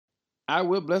I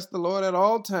will bless the Lord at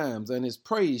all times, and his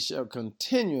praise shall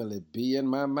continually be in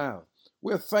my mouth.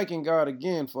 We're thanking God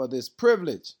again for this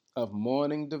privilege of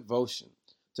morning devotion.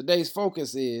 Today's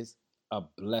focus is a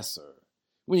blesser.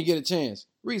 When you get a chance,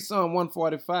 read Psalm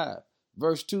 145.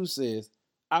 Verse 2 says,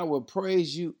 I will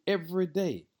praise you every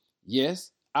day.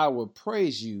 Yes, I will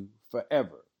praise you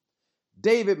forever.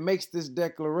 David makes this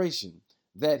declaration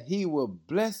that he will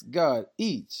bless God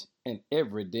each and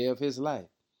every day of his life.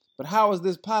 But how is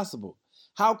this possible?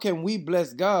 How can we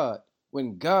bless God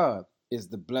when God is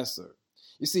the blesser?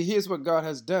 You see, here's what God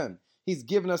has done. He's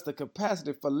given us the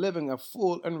capacity for living a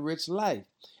full and rich life.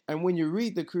 And when you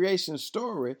read the creation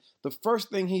story, the first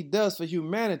thing he does for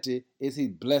humanity is he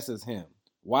blesses him.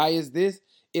 Why is this?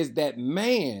 Is that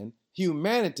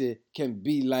humanity can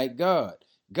be like God.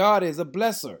 God is a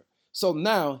blesser. So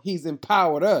now he's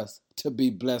empowered us to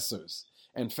be blessers.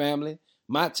 And family,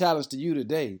 my challenge to you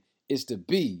today is to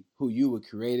be who you were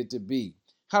created to be.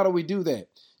 How do we do that?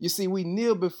 You see, we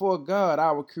kneel before God,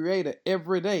 our Creator,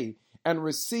 every day and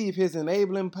receive his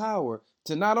enabling power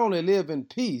to not only live in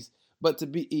peace, but to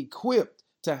be equipped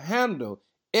to handle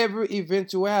every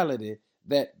eventuality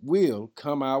that will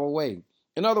come our way.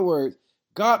 In other words,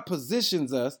 God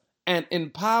positions us and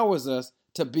empowers us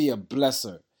to be a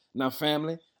blesser. Now,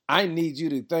 family, I need you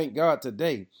to thank God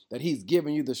today that he's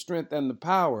given you the strength and the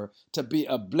power to be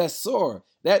a blessor.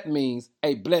 That means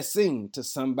a blessing to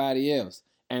somebody else.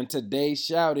 And today's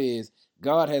shout is,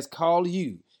 God has called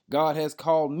you. God has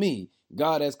called me.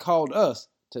 God has called us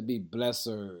to be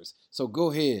blessers. So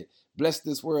go ahead, bless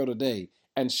this world today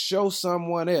and show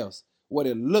someone else what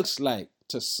it looks like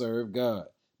to serve God.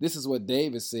 This is what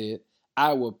David said,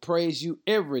 I will praise you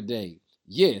every day.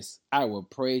 Yes, I will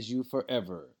praise you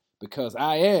forever because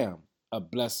I am a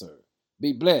blesser.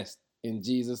 Be blessed in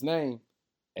Jesus' name.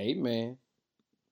 Amen.